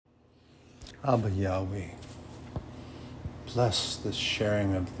Abba Yahweh, bless the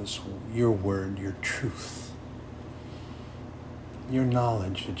sharing of your word, your truth, your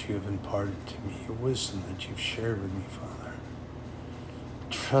knowledge that you have imparted to me, your wisdom that you've shared with me, Father.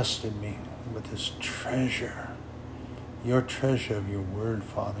 Trusted me with this treasure, your treasure of your word,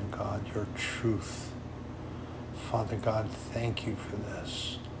 Father God, your truth. Father God, thank you for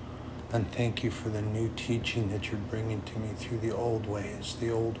this. And thank you for the new teaching that you're bringing to me through the old ways,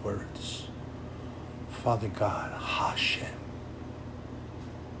 the old words. Father God,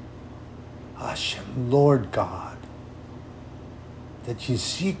 Hashem, Lord God, that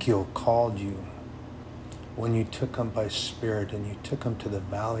Ezekiel called you when you took him by spirit and you took him to the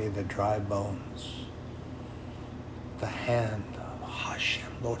valley of the dry bones. The hand of Hashem,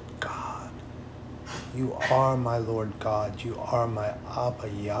 Lord God. You are my Lord God. You are my Abba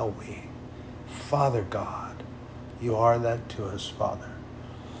Yahweh. Father God, you are that to us, Father.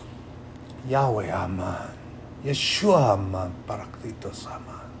 Yahweh Aman. Yeshua Aman. Parakletos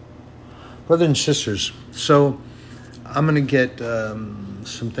Aman. Brothers and sisters, so I'm going to get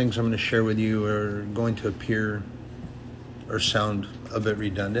some things I'm going to share with you are going to appear or sound a bit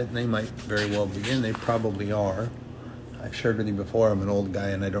redundant, and they might very well be, and they probably are. I've shared with you before, I'm an old guy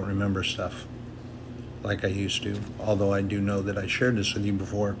and I don't remember stuff like I used to, although I do know that I shared this with you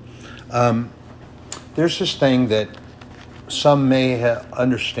before. There's this thing that some may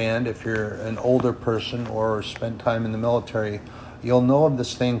understand if you're an older person or spent time in the military. You'll know of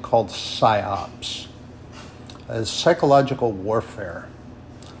this thing called PSYOPs, as psychological warfare.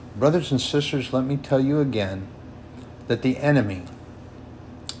 Brothers and sisters, let me tell you again that the enemy,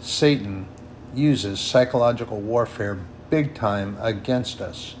 Satan, uses psychological warfare big time against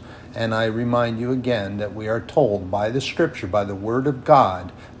us. And I remind you again that we are told by the Scripture, by the Word of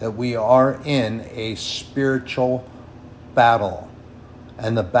God, that we are in a spiritual battle.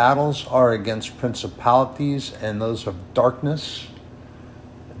 And the battles are against principalities and those of darkness,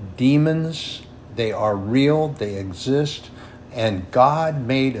 demons. They are real, they exist, and God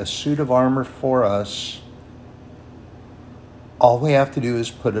made a suit of armor for us. All we have to do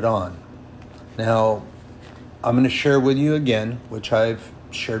is put it on. Now, I'm going to share with you again, which I've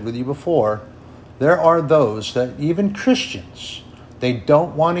shared with you before. There are those that, even Christians, they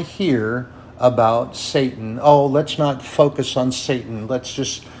don't want to hear about Satan. Oh, let's not focus on Satan. Let's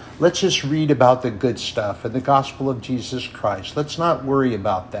just read about the good stuff and the gospel of Jesus Christ. Let's not worry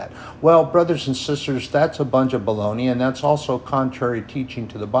about that. Well, brothers and sisters, that's a bunch of baloney, and that's also contrary teaching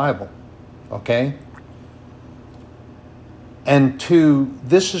to the Bible. Okay? And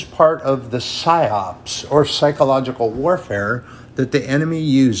this is part of the PSYOPs, or psychological warfare, that the enemy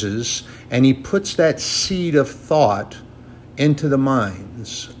uses, and he puts that seed of thought into the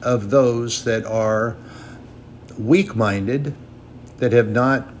minds of those that are weak-minded, that have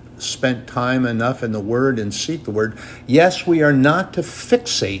not spent time enough in the Word and seek the Word. Yes, we are not to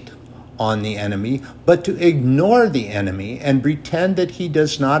fixate on the enemy, but to ignore the enemy and pretend that he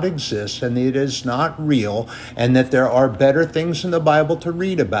does not exist and that it is not real and that there are better things in the Bible to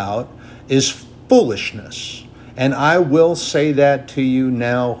read about is foolishness. And I will say that to you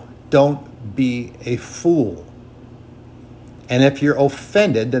now, don't be a fool. And if you're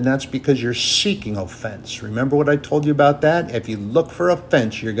offended, then that's because you're seeking offense. Remember what I told you about that? If you look for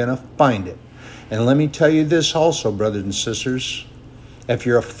offense, you're going to find it. And let me tell you this also, brothers and sisters. If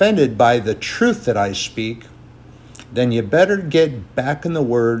you're offended by the truth that I speak, then you better get back in the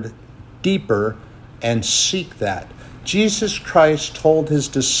Word deeper and seek that. Jesus Christ told his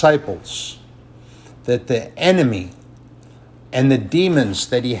disciples that the enemy and the demons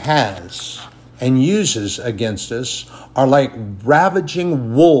that he has and uses against us are like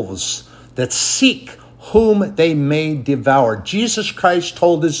ravaging wolves that seek whom they may devour. Jesus Christ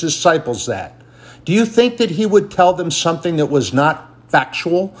told his disciples that. Do you think that he would tell them something that was not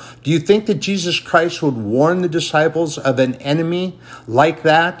factual? Do you think that Jesus Christ would warn the disciples of an enemy like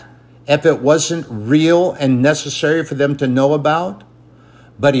that if it wasn't real and necessary for them to know about?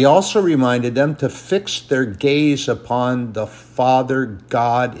 But he also reminded them to fix their gaze upon the Father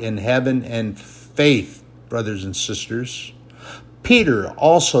God in heaven and faith, brothers and sisters. Peter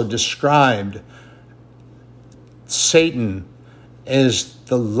also described Satan as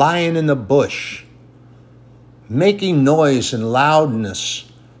the lion in the bush, making noise and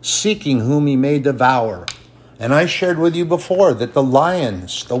loudness, seeking whom he may devour. And I shared with you before that the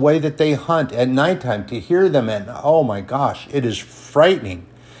lions, the way that they hunt at nighttime, to hear them, and oh my gosh, it is frightening.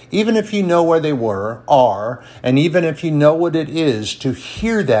 Even if you know where they are, and even if you know what it is, to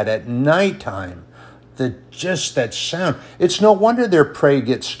hear that at nighttime, that sound, it's no wonder their prey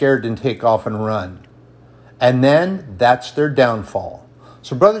get scared and take off and run. And then that's their downfall.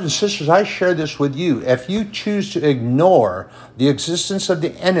 So brothers and sisters, I share this with you. If you choose to ignore the existence of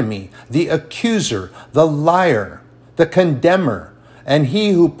the enemy, the accuser, the liar, the condemner, and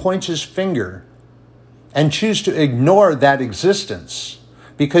he who points his finger, and choose to ignore that existence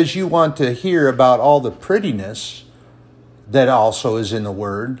because you want to hear about all the prettiness that also is in the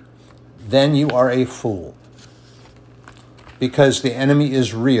Word, then you are a fool. Because the enemy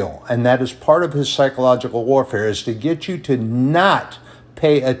is real, and that is part of his psychological warfare, is to get you to not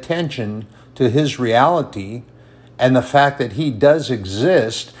pay attention to his reality and the fact that he does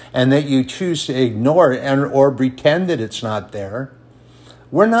exist, and that you choose to ignore it or pretend that it's not there.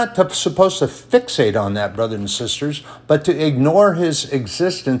 We're not supposed to fixate on that, brothers and sisters, but to ignore his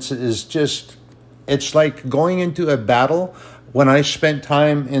existence is just, it's like going into a battle. When I spent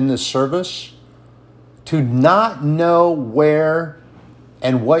time in the service, to not know where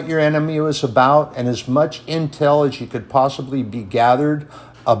and what your enemy was about, and as much intel as you could possibly be gathered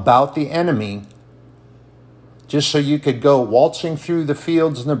about the enemy, just so you could go waltzing through the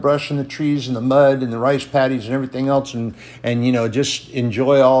fields and the brush and the trees and the mud and the rice paddies and everything else, and just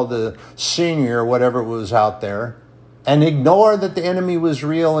enjoy all the scenery or whatever was out there, and ignore that the enemy was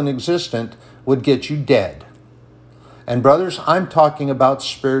real and existent, would get you dead. And brothers, I'm talking about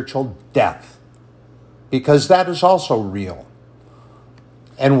spiritual death, because that is also real.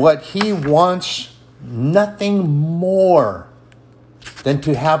 And what he wants, nothing more than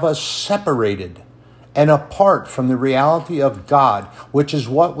to have us separated and apart from the reality of God, which is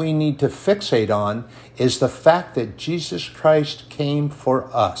what we need to fixate on, is the fact that Jesus Christ came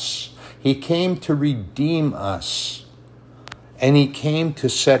for us. He came to redeem us, and he came to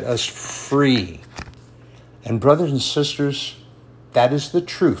set us free. And brothers and sisters, that is the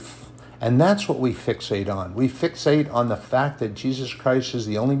truth. And that's what we fixate on. We fixate on the fact that Jesus Christ is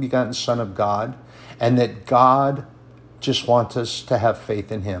the only begotten Son of God, and that God just wants us to have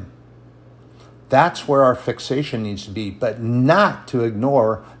faith in him. That's where our fixation needs to be, but not to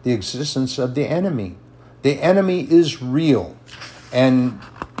ignore the existence of the enemy. The enemy is real, and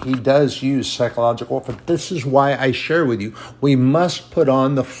he does use psychological warfare. This is why I share with you, we must put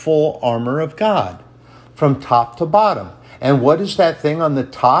on the full armor of God from top to bottom. And what is that thing on the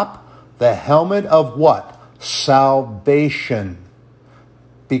top? The helmet of what? Salvation.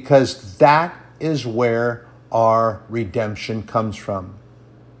 Because that is where our redemption comes from.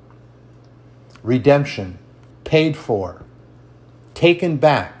 Redemption, paid for, taken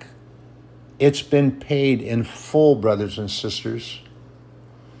back. It's been paid in full, brothers and sisters.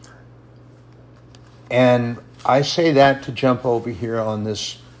 And I say that to jump over here on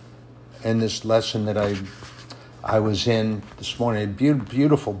this lesson that I was in this morning.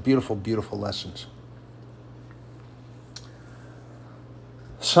 Beautiful, beautiful, beautiful lessons.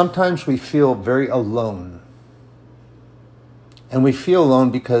 Sometimes we feel very alone. And we feel alone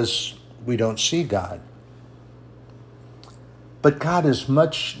because we don't see God. But God is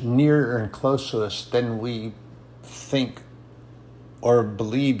much nearer and closer to us than we think or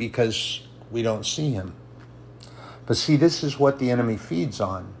believe, because we don't see him. But see, this is what the enemy feeds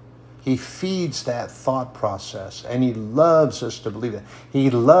on. He feeds that thought process, and he loves us to believe it.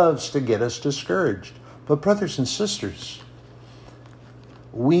 He loves to get us discouraged. But brothers and sisters,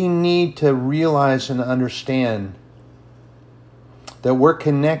 we need to realize and understand that we're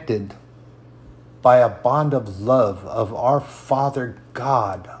connected by a bond of love of our Father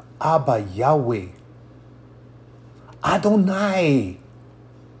God, Abba Yahweh, Adonai,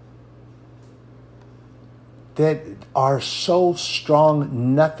 that are so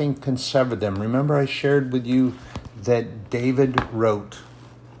strong, nothing can sever them. Remember, I shared with you that David wrote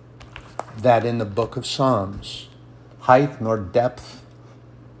that in the book of Psalms. Height nor depth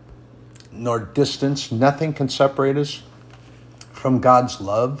nor distance, nothing can separate us from God's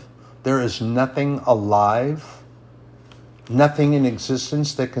love. There is nothing alive, nothing in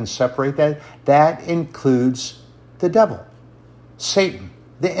existence that can separate that. That includes the devil, Satan,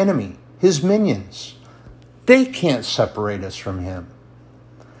 the enemy, his minions. They can't separate us from him.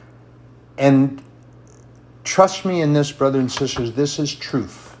 And trust me in this, brothers and sisters, this is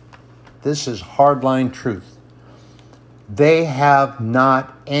truth. This is hardline truth. They have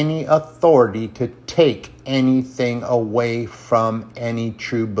not any authority to take anything away from any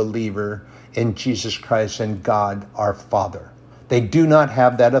true believer in Jesus Christ and God our Father. They do not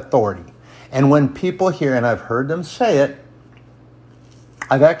have that authority. And when people hear, and I've heard them say it,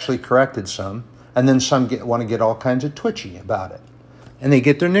 I've actually corrected some, and then some want to get all kinds of twitchy about it. And they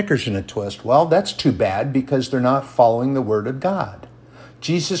get their knickers in a twist. Well, that's too bad, because they're not following the Word of God.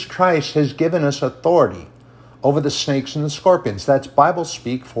 Jesus Christ has given us authority over the snakes and the scorpions. That's Bible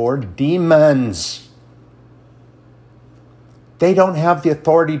speak for demons. They don't have the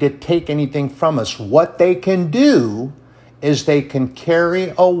authority to take anything from us. What they can do is they can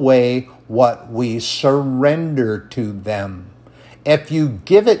carry away what we surrender to them. If you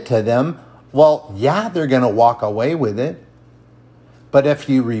give it to them, well, yeah, they're going to walk away with it. But if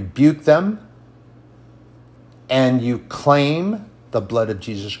you rebuke them and you claim the blood of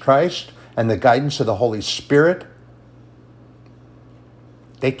Jesus Christ and the guidance of the Holy Spirit,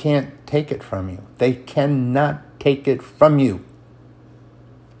 they can't take it from you. They cannot take it from you.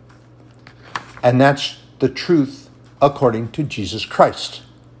 And that's the truth according to Jesus Christ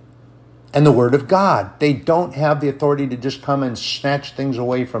and the Word of God. They don't have the authority to just come and snatch things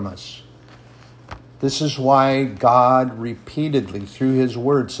away from us. This is why God repeatedly through His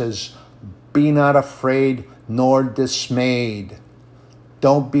Word says, be not afraid nor dismayed.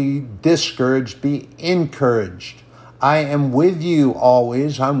 Don't be discouraged, be encouraged. I am with you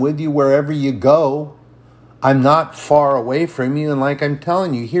always. I'm with you wherever you go. I'm not far away from you. And like I'm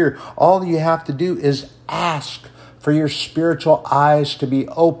telling you here, all you have to do is ask for your spiritual eyes to be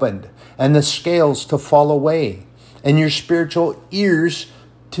opened and the scales to fall away and your spiritual ears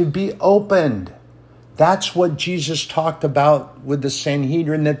to be opened. That's what Jesus talked about with the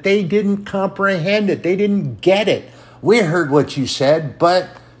Sanhedrin, that they didn't comprehend it. They didn't get it. We heard what you said, but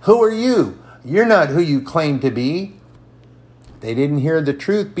who are you? You're not who you claim to be. They didn't hear the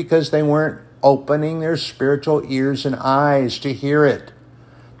truth because they weren't opening their spiritual ears and eyes to hear it.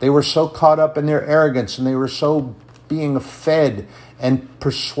 They were so caught up in their arrogance, and they were so being fed and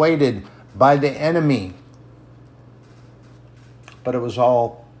persuaded by the enemy. But it was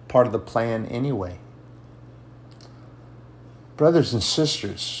all part of the plan anyway. Brothers and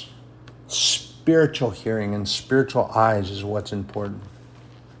sisters, spiritual hearing and spiritual eyes is what's important.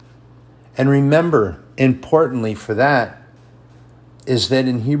 And remember, importantly for that, is that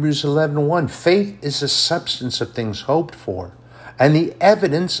in Hebrews 11:1, faith is the substance of things hoped for and the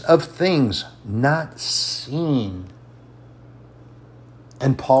evidence of things not seen.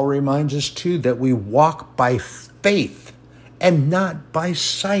 And Paul reminds us too that we walk by faith and not by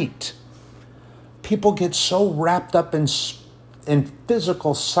sight. People get so wrapped up in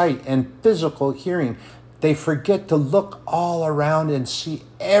physical sight and physical hearing, they forget to look all around and see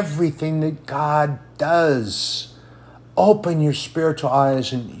everything that God does. Open your spiritual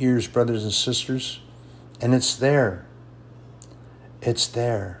eyes and ears, brothers and sisters, and it's there. It's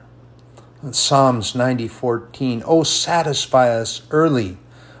there. Psalms 90:14, oh, satisfy us early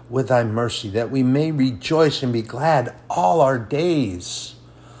with thy mercy, that we may rejoice and be glad all our days.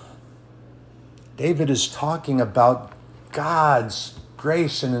 David is talking about God's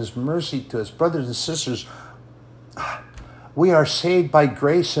grace and His mercy to us. Brothers and sisters, we are saved by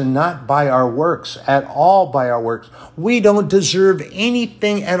grace and not by our works, at all by our works. We don't deserve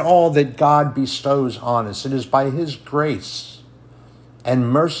anything at all that God bestows on us. It is by His grace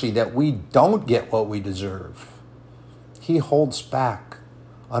and mercy that we don't get what we deserve. He holds back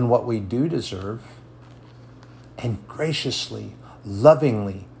on what we do deserve and graciously,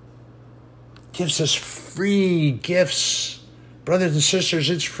 lovingly gives us free gifts. Brothers and sisters,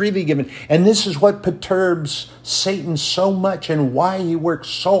 it's freely given. And this is what perturbs Satan so much and why he works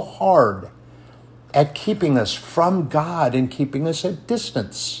so hard at keeping us from God and keeping us at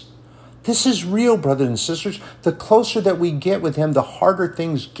distance. This is real, brothers and sisters. The closer that we get with Him, the harder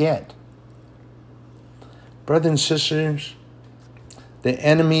things get. Brothers and sisters, the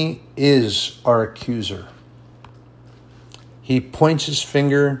enemy is our accuser. He points his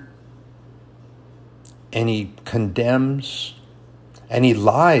finger and he condemns and he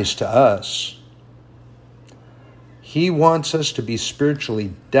lies to us. He wants us to be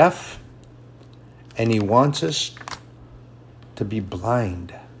spiritually deaf, and he wants us to be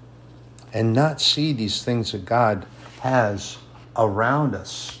blind and not see these things that God has around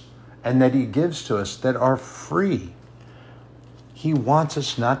us and that He gives to us that are free. He wants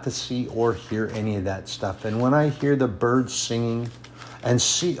us not to see or hear any of that stuff. And when I hear the birds singing and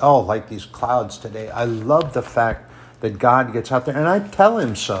see, like these clouds today, I love the fact that God gets out there, and I tell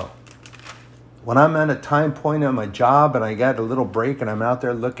Him so. When I'm at a time point on my job and I got a little break and I'm out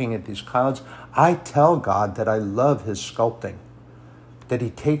there looking at these clouds, I tell God that I love His sculpting, that He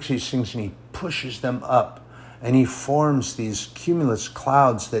takes these things and He pushes them up and He forms these cumulus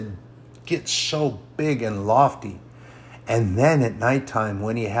clouds that get so big and lofty. And then at nighttime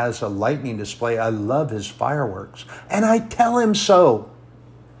when He has a lightning display, I love His fireworks, and I tell Him so.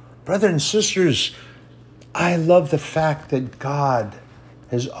 Brothers and sisters, I love the fact that God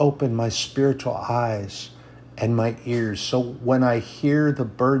has opened my spiritual eyes and my ears. So when I hear the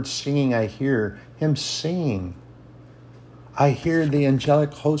birds singing, I hear Him singing. I hear the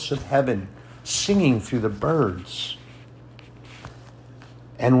angelic hosts of heaven singing through the birds.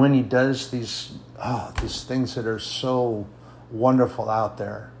 And when he does these things that are so wonderful out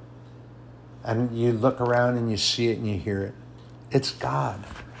there, and you look around and you see it and you hear it, it's God.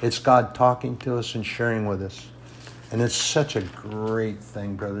 It's God talking to us and sharing with us. And it's such a great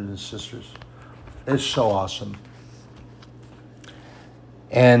thing, brothers and sisters. It's so awesome.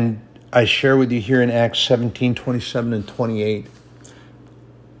 And I share with you here in Acts 17, 27 and 28,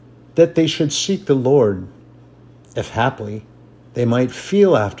 that they should seek the Lord, if haply they might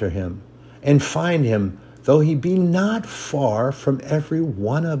feel after him and find him, though he be not far from every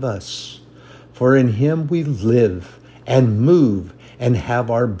one of us. For in him we live and move and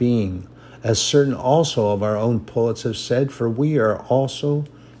have our being, as certain also of our own poets have said, for we are also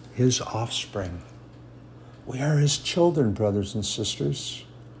his offspring. We are his children, brothers and sisters.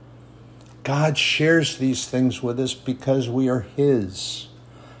 God shares these things with us because we are his,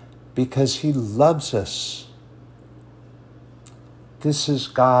 because he loves us. This is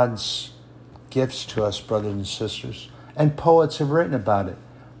God's gifts to us, brothers and sisters. And poets have written about it.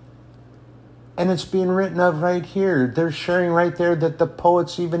 And it's being written of right here. They're sharing right there that the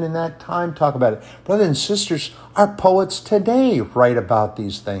poets even in that time talk about it. Brothers and sisters, our poets today write about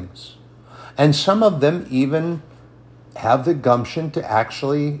these things. And some of them even have the gumption to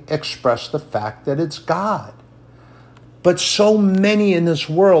actually express the fact that it's God. But so many in this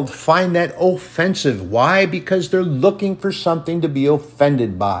world find that offensive. Why? Because they're looking for something to be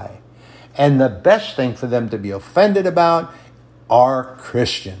offended by. And the best thing for them to be offended about are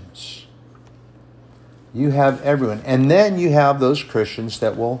Christians. You have everyone. And then you have those Christians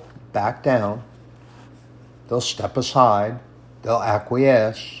that will back down. They'll step aside. They'll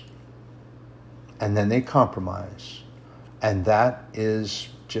acquiesce. And then they compromise. And that is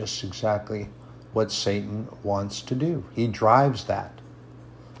just exactly what Satan wants to do. He drives that.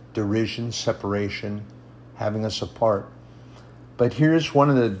 Derision, separation, having us apart. But here's one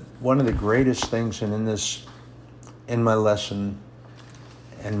of the greatest things, and in my lesson,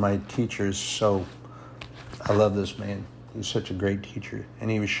 and my teacher is so, I love this man. He's such a great teacher. And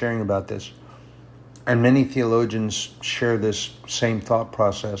he was sharing about this. And many theologians share this same thought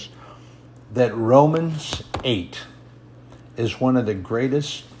process, that Romans 8 is one of the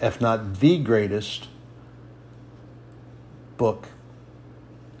greatest, if not the greatest, book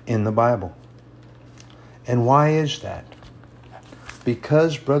in the Bible. And why is that?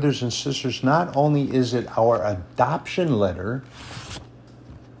 Because, brothers and sisters, not only is it our adoption letter,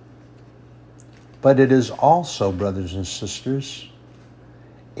 but it is also, brothers and sisters,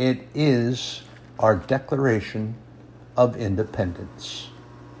 it is our Declaration of Independence.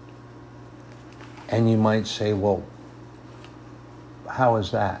 And you might say, well, how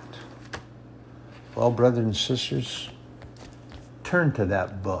is that? Well, brothers and sisters, turn to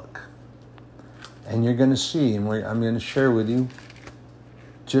that book. And you're going to see, and I'm going to share with you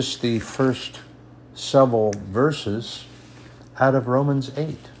just the first several verses out of Romans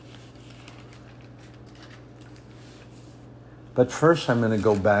 8. But first I'm going to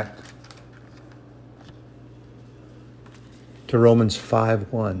go back to Romans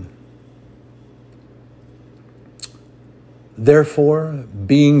 5:1. Therefore,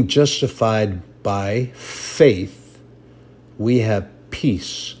 being justified by faith, we have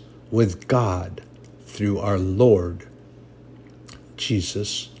peace with God through our Lord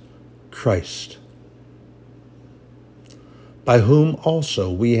Jesus Christ, by whom also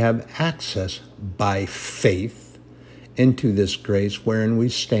we have access by faith into this grace wherein we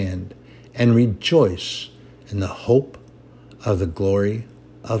stand and rejoice in the hope of the glory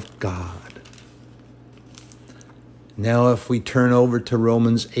of God. Now, if we turn over to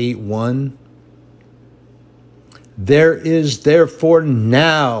Romans 8:1, there is therefore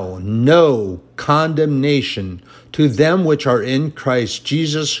now no condemnation to them which are in Christ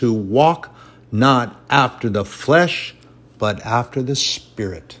Jesus, who walk not after the flesh, but after the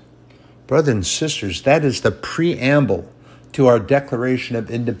Spirit. Brothers and sisters, that is the preamble to our Declaration of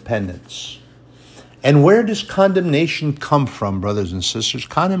Independence. And where does condemnation come from, brothers and sisters?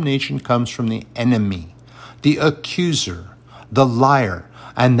 Condemnation comes from the enemy, the accuser, the liar.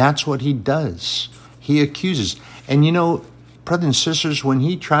 And that's what he does. He accuses. And you know, brothers and sisters, when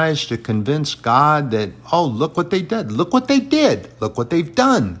he tries to convince God that, oh, look what they did. Look what they did. Look what they've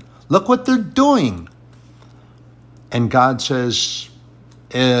done. Look what they're doing. And God says,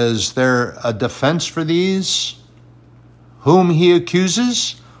 is there a defense for these whom he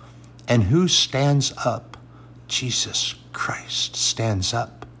accuses? And who stands up? Jesus Christ stands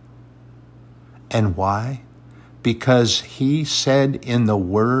up. And why? Because he said in the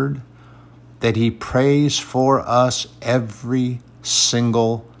Word that he prays for us every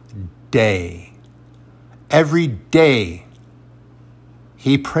single day. Every day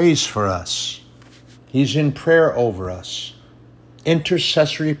He prays for us. He's in prayer over us.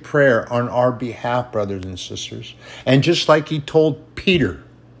 Intercessory prayer on our behalf, brothers and sisters. And just like he told Peter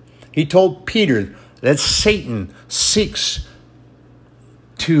that Satan seeks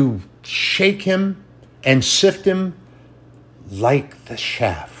to shake him and sift him like the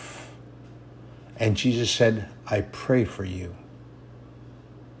chaff. And Jesus said, I pray for you.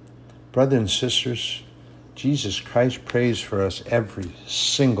 Brothers and sisters, Jesus Christ prays for us every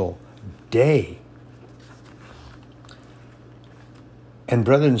single day. And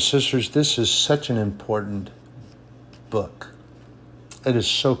brothers and sisters, this is such an important book. It is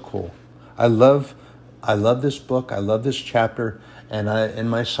so cool. I love this book. I love this chapter. And in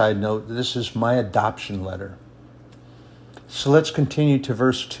my side note, this is my adoption letter. So let's continue to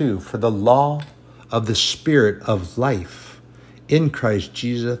verse 2. For the law of the Spirit of life in Christ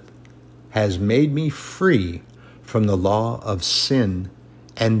Jesus has made me free from the law of sin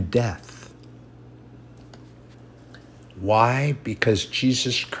and death. Why? Because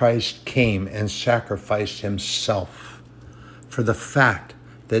Jesus Christ came and sacrificed himself for the fact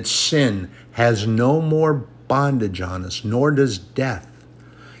that sin has no more bondage on us, nor does death.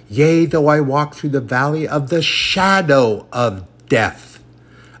 Yea, though I walk through the valley of the shadow of death,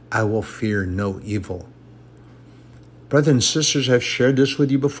 I will fear no evil. Brothers and sisters, I've shared this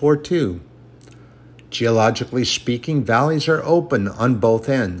with you before too. Geologically speaking, valleys are open on both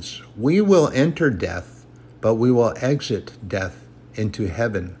ends. We will enter death, but we will exit death into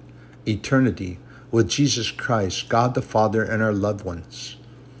heaven, eternity, with Jesus Christ, God the Father, and our loved ones.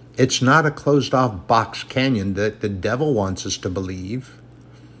 It's not a closed-off box canyon that the devil wants us to believe,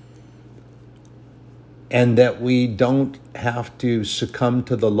 and that we don't have to succumb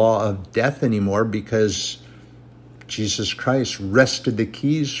to the law of death anymore because Jesus Christ wrested the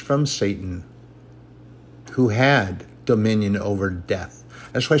keys from Satan, who had dominion over death.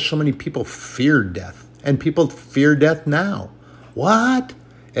 That's why so many people fear death, and people fear death now. What?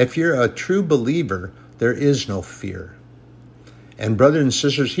 If you're a true believer, there is no fear. And brothers and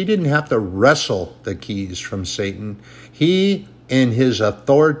sisters, he didn't have to wrestle the keys from Satan. He, in his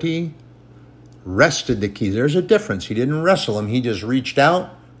authority, wrested the keys. There's a difference. He didn't wrestle them. He just reached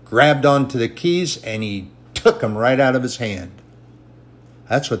out, grabbed onto the keys, and he took them right out of his hand.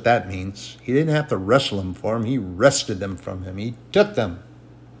 That's what that means. He didn't have to wrestle them for him. He wrested them from him. He took them.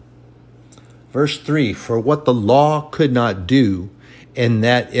 Verse 3, for what the law could not do, in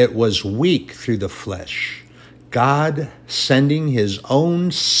that it was weak through the flesh, God sending his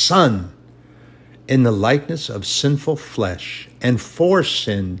own Son in the likeness of sinful flesh, and for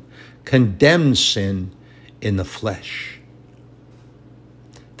sin, condemned sin in the flesh,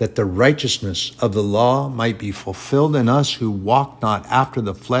 that the righteousness of the law might be fulfilled in us who walk not after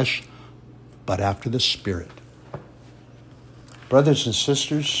the flesh, but after the Spirit. Brothers and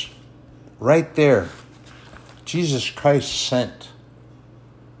sisters, right there, Jesus Christ sent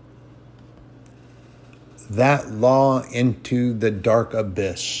that law into the dark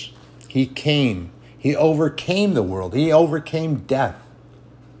abyss. He came. He overcame the world. He overcame death.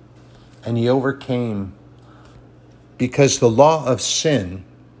 And he overcame because the law of sin,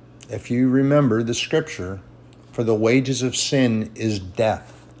 if you remember the scripture, for the wages of sin is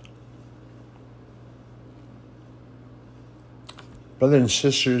death. Brothers and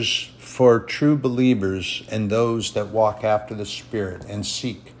sisters, for true believers and those that walk after the Spirit and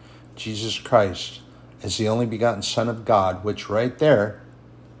seek Jesus Christ as the only begotten Son of God, which right there,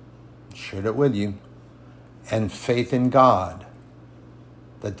 shared it with you, and faith in God,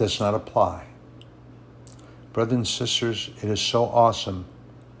 that does not apply. Brothers and sisters, it is so awesome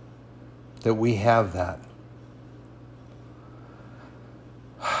that we have that.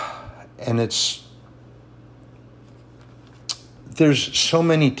 And there's so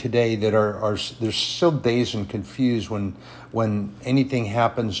many today that are they're still dazed and confused when anything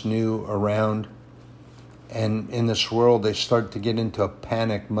happens new around. And in this world, they start to get into a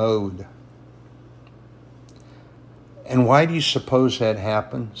panic mode. And why do you suppose that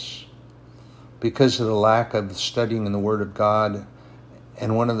happens? Because of the lack of studying in the Word of God.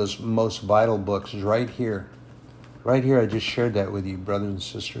 And one of the most vital books is right here. Right here, I just shared that with you, brothers and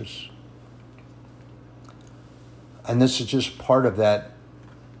sisters. And this is just part of that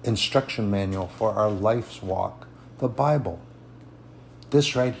instruction manual for our life's walk, the Bible.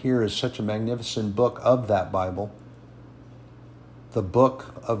 This right here is such a magnificent book of that Bible. The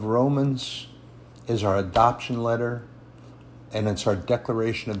book of Romans is our adoption letter, and it's our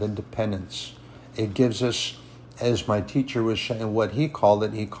Declaration of Independence. It gives us, as my teacher was saying, what he calls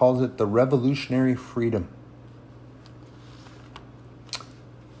it the revolutionary freedom.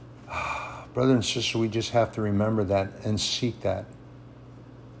 Brother and sister, we just have to remember that and seek that.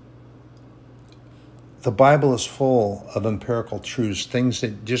 The Bible is full of empirical truths, things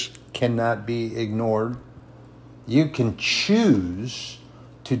that just cannot be ignored. You can choose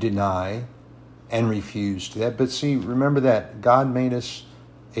to deny and refuse to that. But see, remember that God made us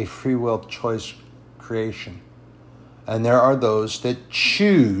a free will choice creation. And there are those that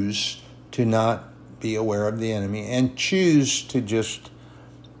choose to not be aware of the enemy and choose to just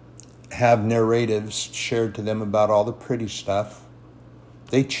have narratives shared to them about all the pretty stuff.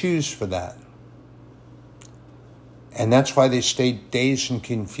 They choose for that. And that's why they stay dazed and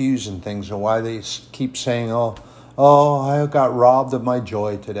confused and things, and why they keep saying, oh, I got robbed of my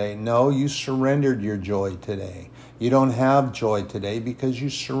joy today. No, you surrendered your joy today. You don't have joy today because you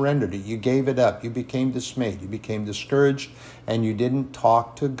surrendered it. You gave it up. You became dismayed. You became discouraged, and you didn't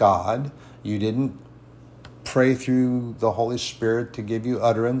talk to God. You didn't pray through the Holy Spirit to give you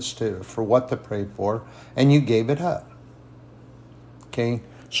utterance for what to pray for, and you gave it up. Okay?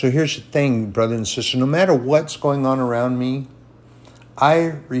 So here's the thing, brothers and sisters. No matter what's going on around me,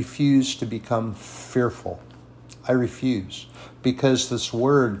 I refuse to become fearful. I refuse. Because this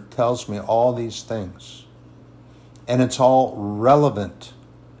word tells me all these things. And it's all relevant.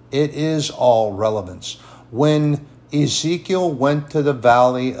 It is all relevance. When Ezekiel went to the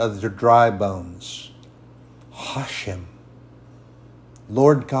valley of the dry bones, Hashem,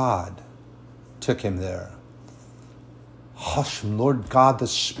 Lord God, took him there. Hashem, Lord God, the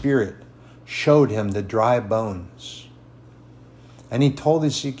Spirit, showed him the dry bones. And he told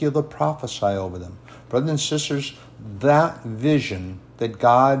Ezekiel to prophesy over them. Brothers and sisters, that vision that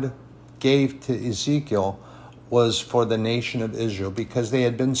God gave to Ezekiel was for the nation of Israel, because they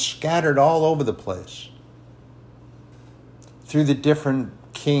had been scattered all over the place through the different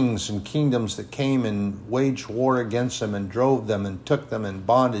kings and kingdoms that came and waged war against them and drove them and took them in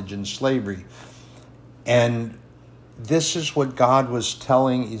bondage and slavery. And this is what God was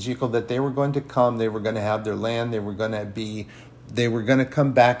telling Ezekiel, that they were going to come, they were going to have their land, they were going to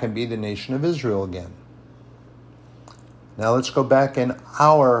come back and be the nation of Israel again. Now let's go back in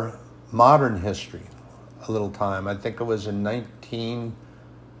our modern history a little time. I think it was in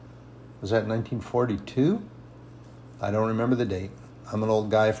 1942? I don't remember the date. I'm an old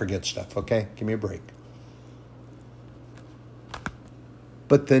guy, I forget stuff, okay? Give me a break.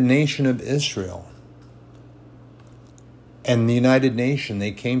 But the nation of Israel and the United Nations,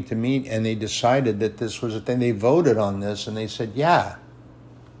 they came to meet and they decided that this was a thing. They voted on this and they said, yeah,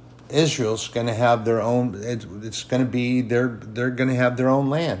 Israel's going to have their own, it's going to be, they're going to have their own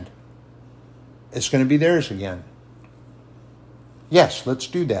land. It's going to be theirs again. Yes, let's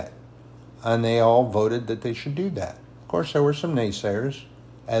do that. And they all voted that they should do that. Of course, there were some naysayers,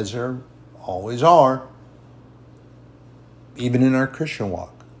 as there always are, even in our Christian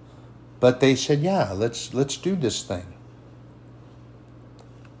walk. But they said, yeah, let's do this thing.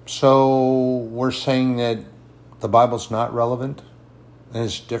 So we're saying that the Bible's not relevant and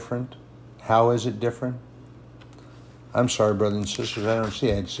it's different. How is it different? I'm sorry, brothers and sisters, I don't see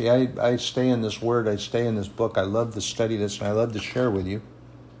it. See, I stay in this word, I stay in this book. I love to study this and I love to share with you.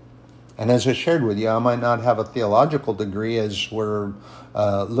 And as I shared with you, I might not have a theological degree, as we're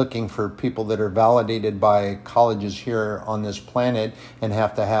looking for people that are validated by colleges here on this planet and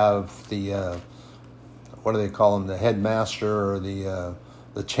have to have the, what do they call them, the headmaster or the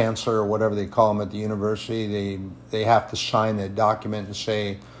chancellor or whatever they call them at the university. They have to sign a document and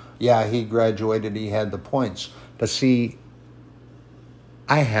say, yeah, he graduated, he had the points. But see,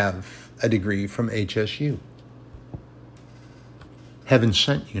 I have a degree from HSU. Heaven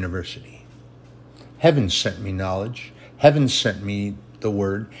sent university. Heaven sent me knowledge. Heaven sent me the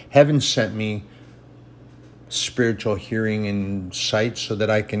word. Heaven sent me spiritual hearing and sight so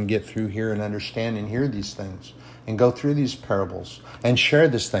that I can get through here and understand and hear these things and go through these parables and share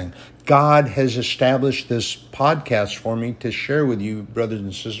this thing. God has established this podcast for me to share with you, brothers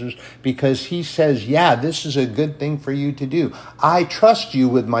and sisters, because he says, yeah, this is a good thing for you to do. I trust you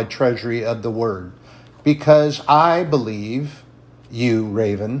with my treasury of the word, because I believe you,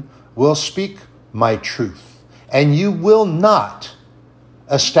 Raven, will speak my truth, and you will not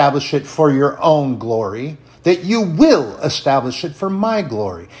establish it for your own glory, that you will establish it for my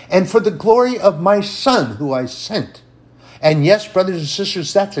glory and for the glory of my Son who I sent. And yes, brothers and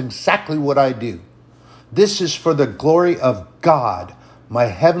sisters, that's exactly what I do. This is for the glory of God, my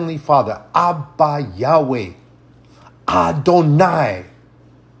Heavenly Father, Abba Yahweh, Adonai,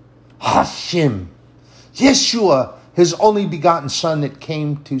 Hashem, Yeshua, his only begotten Son that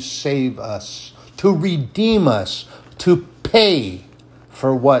came to save us, to redeem us, to pay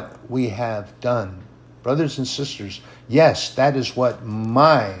for what we have done. Brothers and sisters, yes, that is what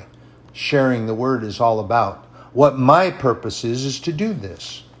my sharing the word is all about. What my purpose is to do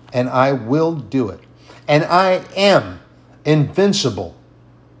this, and I will do it. And I am invincible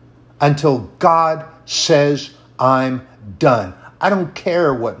until God says I'm done. I don't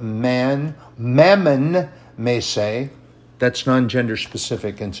care what mammon may say. That's non-gender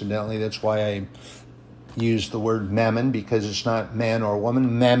specific, incidentally. That's why I use the word mammon, because it's not man or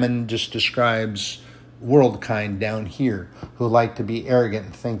woman. Mammon just describes world kind down here who like to be arrogant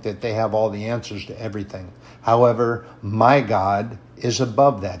and think that they have all the answers to everything. However, my God is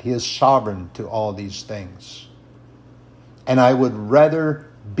above that. He is sovereign to all these things. And I would rather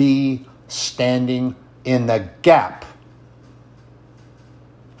be standing in the gap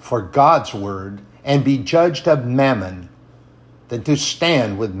for God's word and be judged of mammon than to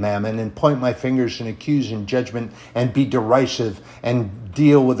stand with mammon and point my fingers and accuse in judgment and be derisive and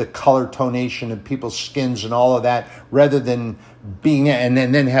deal with the color tonation of people's skins and all of that, rather than being, and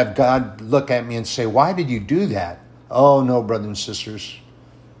then have God look at me and say, why did you do that? Oh no, brothers and sisters.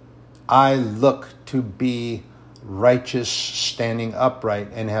 I look to be righteous, standing upright,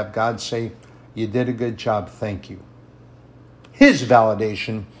 and have God say, you did a good job, thank you. His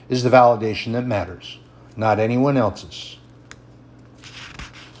validation is the validation that matters, not anyone else's.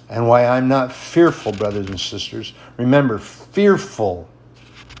 And why I'm not fearful, brothers and sisters. Remember, fearful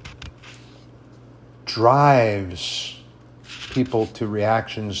drives people to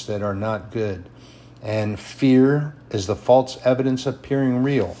reactions that are not good. And fear is the false evidence appearing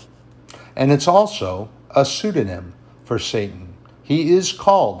real. And it's also a pseudonym for Satan. He is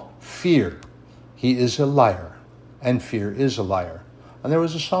called Fear. He is a liar. And fear is a liar. And there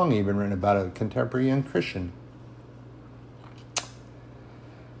was a song even written about a contemporary young Christian.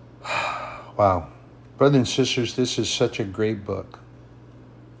 Wow. Brothers and sisters, this is such a great book.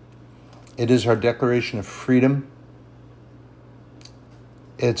 It is our declaration of freedom.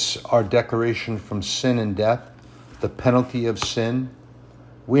 It's our declaration from sin and death, the penalty of sin.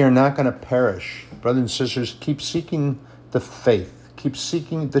 We are not going to perish. Brothers and sisters, keep seeking the faith. Keep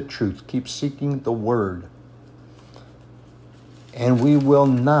seeking the truth. Keep seeking the word. And we will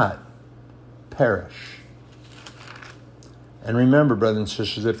not perish. And remember, brothers and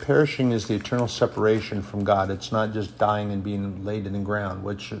sisters, that perishing is the eternal separation from God. It's not just dying and being laid in the ground,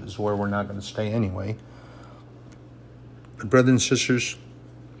 which is where we're not going to stay anyway. But brothers and sisters,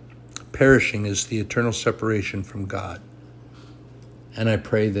 perishing is the eternal separation from God. And I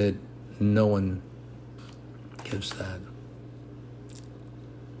pray that no one gives that.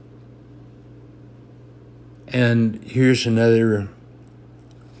 And here's another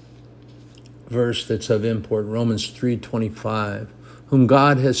verse that's of import, Romans 3:25, whom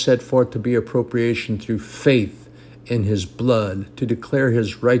God has set forth to be a propitiation through faith in his blood, to declare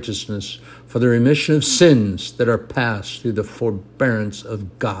his righteousness for the remission of sins that are past through the forbearance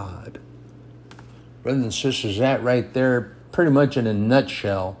of God. Brothers and sisters, that right there, pretty much in a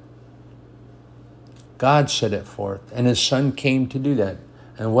nutshell, God set it forth, and his son came to do that.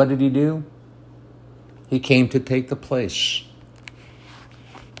 And what did he do? He came to take the place.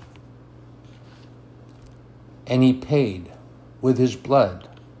 And he paid with his blood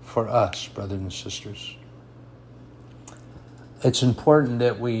for us, brothers and sisters. It's important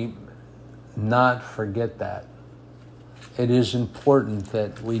that we not forget that. It is important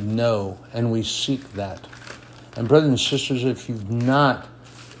that we know and we seek that. And brothers and sisters, if you've not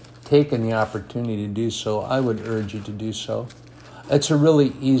taken the opportunity to do so, I would urge you to do so. It's a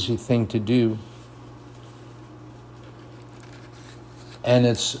really easy thing to do. And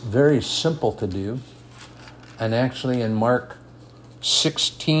it's very simple to do. And actually in Mark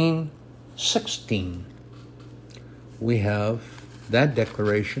 16:16, we have that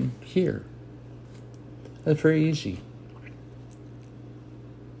declaration here. That's very easy.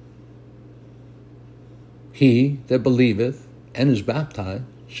 He that believeth and is baptized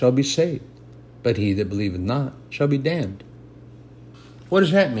shall be saved, but he that believeth not shall be damned. What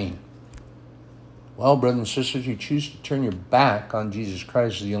does that mean? Well, brothers and sisters, you choose to turn your back on Jesus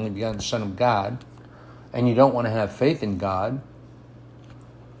Christ as the only begotten Son of God, and you don't want to have faith in God,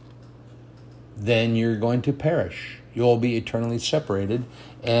 then you're going to perish. You'll be eternally separated,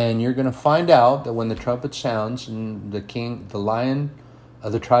 and you're going to find out that when the trumpet sounds and the lion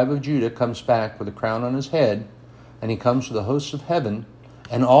of the tribe of Judah comes back with a crown on his head, and he comes with the hosts of heaven,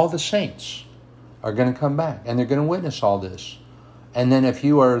 and all the saints are going to come back, and they're going to witness all this. And then if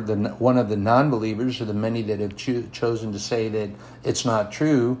you are one of the non-believers, or the many that have chosen to say that it's not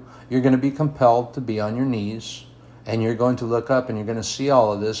true, you're going to be compelled to be on your knees, and you're going to look up and you're going to see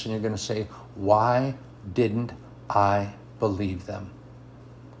all of this, and you're going to say, why didn't I believe them?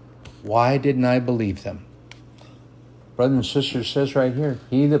 Why didn't I believe them? Brothers and sisters, says right here,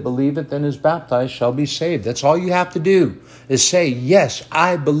 he that believeth and is baptized shall be saved. That's all you have to do, is say, yes,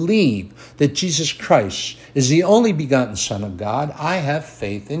 I believe that Jesus Christ is the only begotten Son of God. I have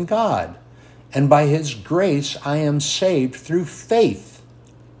faith in God. And by his grace, I am saved through faith.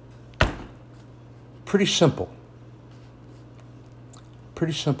 Pretty simple.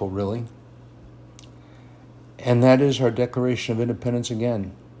 Pretty simple, really. And that is our Declaration of Independence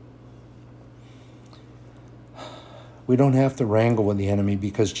again. We don't have to wrangle with the enemy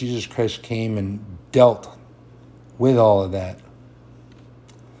because Jesus Christ came and dealt with all of that.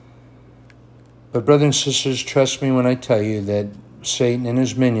 But brothers and sisters, trust me when I tell you that Satan and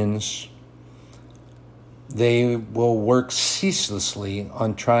his minions, they will work ceaselessly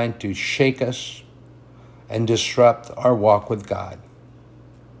on trying to shake us and disrupt our walk with God.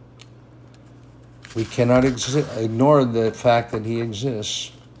 We cannot ignore the fact that he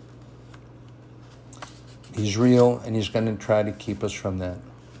exists. He's real, and he's going to try to keep us from that.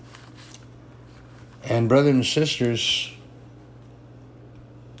 And brothers and sisters,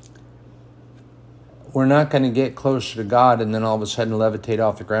 we're not going to get closer to God and then all of a sudden levitate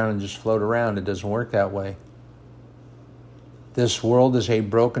off the ground and just float around. It doesn't work that way. This world is a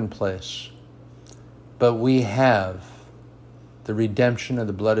broken place, but we have the redemption of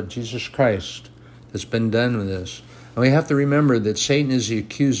the blood of Jesus Christ that's been done with us. And we have to remember that Satan is the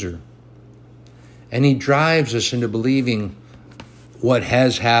accuser. And he drives us into believing what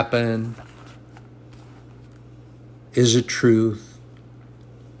has happened is a truth.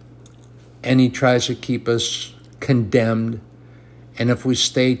 And he tries to keep us condemned. And if we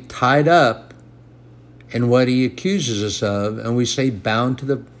stay tied up in what he accuses us of, and we stay bound to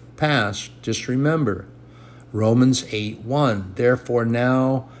the past, just remember, Romans 8:1, therefore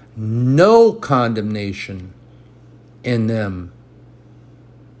now no condemnation in them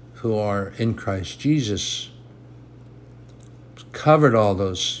who are in Christ Jesus. Covered all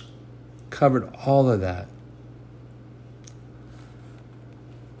of that.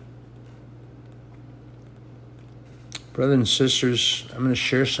 Brothers and sisters, I'm going to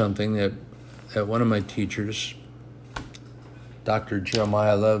share something that one of my teachers, Dr.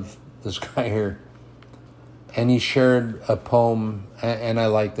 Jeremiah, I love this guy here, and he shared a poem, and I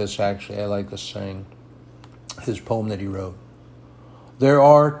like this actually, I like this saying, his poem that he wrote. There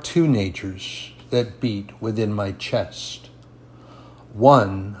are two natures that beat within my chest.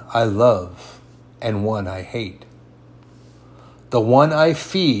 One I love and one I hate. The one I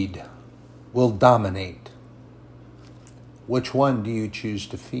feed will dominate. Which one do you choose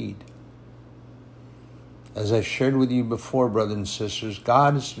to feed? As I've shared with you before, brothers and sisters,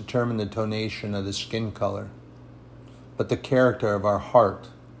 God has determined the tonation of the skin color, but the character of our heart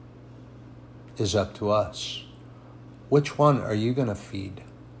is up to us. Which one are you going to feed?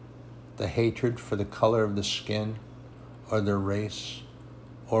 The hatred for the color of the skin, or their race,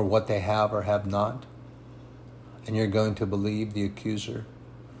 or what they have or have not? And you're going to believe the accuser?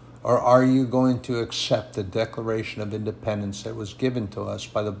 Or are you going to accept the Declaration of Independence that was given to us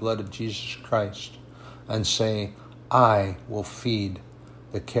by the blood of Jesus Christ and say, I will feed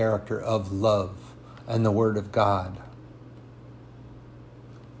the character of love and the Word of God?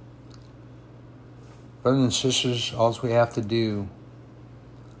 Brothers and sisters, all we have to do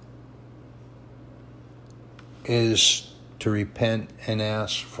is to repent and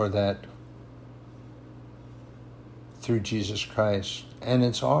ask for that through Jesus Christ. And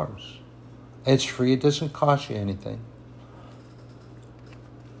it's ours. It's free. It doesn't cost you anything.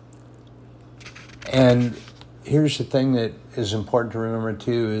 And here's the thing that is important to remember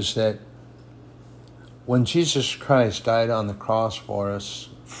too, is that when Jesus Christ died on the cross for us,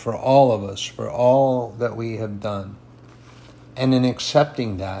 for all of us, for all that we have done, and in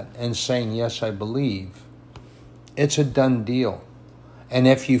accepting that and saying, yes, I believe, it's a done deal. And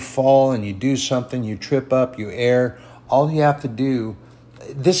if you fall and you do something, you trip up, you err, all you have to do,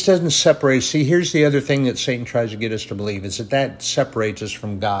 this doesn't separate. See, here's the other thing that Satan tries to get us to believe, is that separates us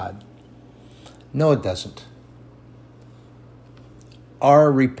from God. No, it doesn't.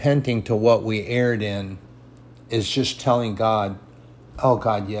 Our repenting to what we erred in is just telling God, oh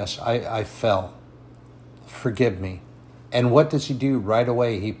God, yes, I fell. Forgive me. And what does he do right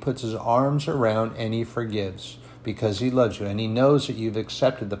away? He puts his arms around and he forgives, because he loves you. And he knows that you've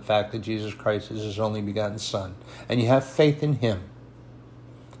accepted the fact that Jesus Christ is his only begotten Son. And you have faith in him.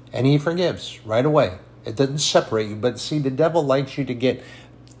 And he forgives right away. It doesn't separate you. But see, the devil likes you to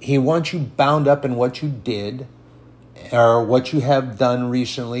he wants you bound up in what you did, or what you have done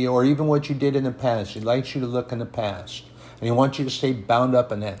recently, or even what you did in the past. He likes you to look in the past. And he wants you to stay bound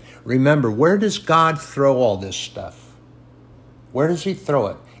up in that. Remember, where does God throw all this stuff? Where does he throw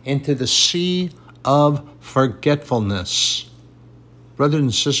it? Into the sea of forgetfulness. Brothers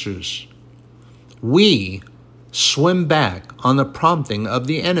and sisters, we swim back on the prompting of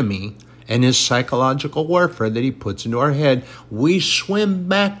the enemy and his psychological warfare that he puts into our head. We swim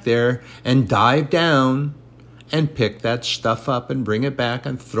back there and dive down and pick that stuff up and bring it back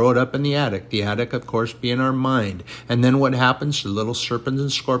and throw it up in the attic. The attic, of course, being our mind. And then what happens? The little serpents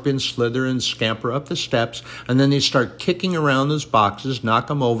and scorpions slither and scamper up the steps, and then they start kicking around those boxes, knock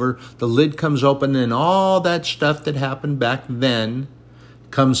them over. The lid comes open, and all that stuff that happened back then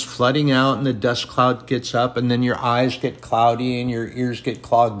comes flooding out, and the dust cloud gets up, and then your eyes get cloudy and your ears get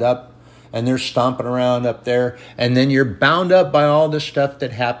clogged up, and they're stomping around up there, and then you're bound up by all the stuff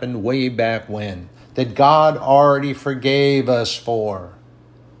that happened way back when, that God already forgave us for.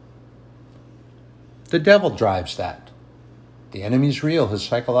 The devil drives that. The enemy's real. His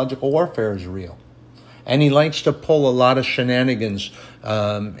psychological warfare is real. And he likes to pull a lot of shenanigans.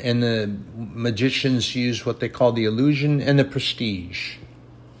 And the magicians use what they call the illusion and the prestige.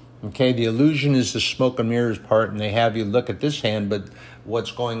 Okay, the illusion is the smoke and mirrors part, and they have you look at this hand, but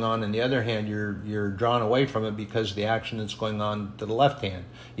what's going on in the other hand, you're drawn away from it because of the action that's going on to the left hand.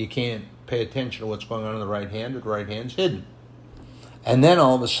 You can't pay attention to what's going on in the right hand, but the right hand's hidden. And then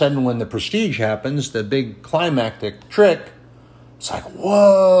all of a sudden, when the prestige happens, the big climactic trick, it's like,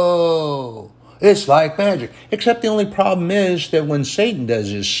 whoa, it's like magic. Except the only problem is that when Satan does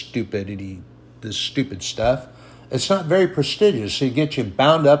his stupidity, this stupid stuff, it's not very prestigious. It gets you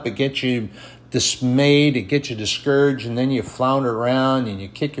bound up, it gets you dismayed, it gets you discouraged, and then you flounder around and you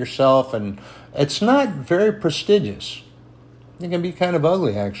kick yourself, and it's not very prestigious. It can be kind of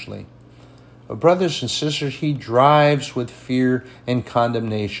ugly, actually. But brothers and sisters, he drives with fear and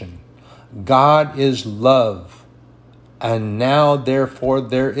condemnation. God is love, and now, therefore,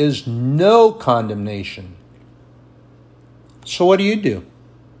 there is no condemnation. So what do you do?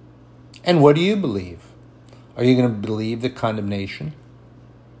 And what do you believe? Are you going to believe the condemnation?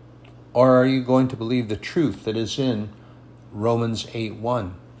 Or are you going to believe the truth that is in Romans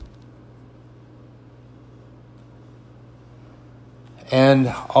 8:1?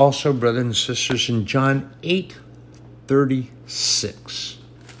 And also, brothers and sisters, in John 8:36.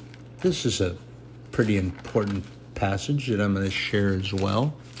 This is a pretty important passage that I'm going to share as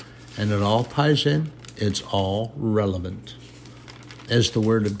well. And it all ties in. It's all relevant. As the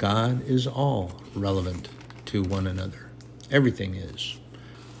Word of God is all relevant to one another. Everything is.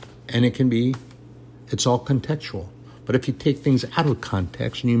 And it's all contextual. But if you take things out of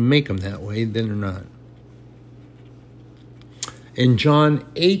context and you make them that way, then they're not. In John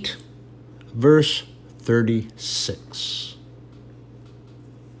 8, verse 36.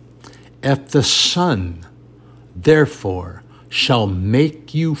 If the Son, therefore, shall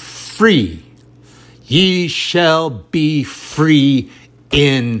make you free, ye shall be free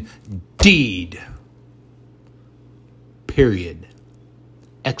indeed. Period.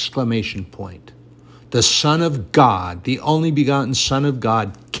 Exclamation point. The Son of God, the only begotten Son of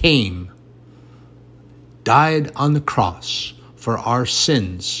God, came, died on the cross for our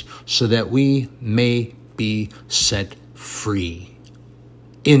sins so that we may be set free.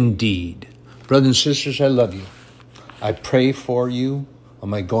 Indeed. Brothers and sisters, I love you. I pray for you on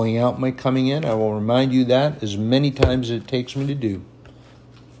my going out, my coming in. I will remind you that as many times as it takes me to do.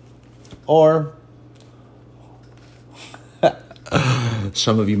 Or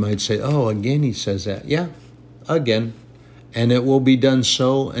some of you might say, oh, again he says that. Yeah, again. And it will be done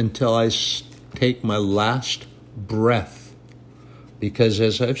so until I take my last breath. Because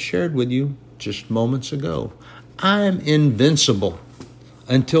as I've shared with you just moments ago, I'm invincible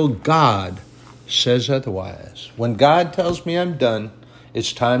until God says otherwise. When God tells me I'm done,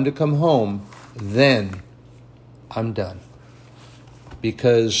 it's time to come home, then I'm done.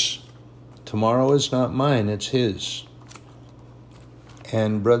 Because tomorrow is not mine, it's His.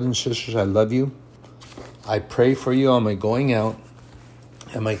 And brothers and sisters, I love you. I pray for you on my going out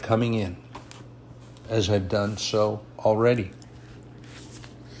and my coming in, as I've done so already.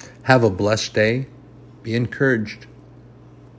 Have a blessed day. Be encouraged.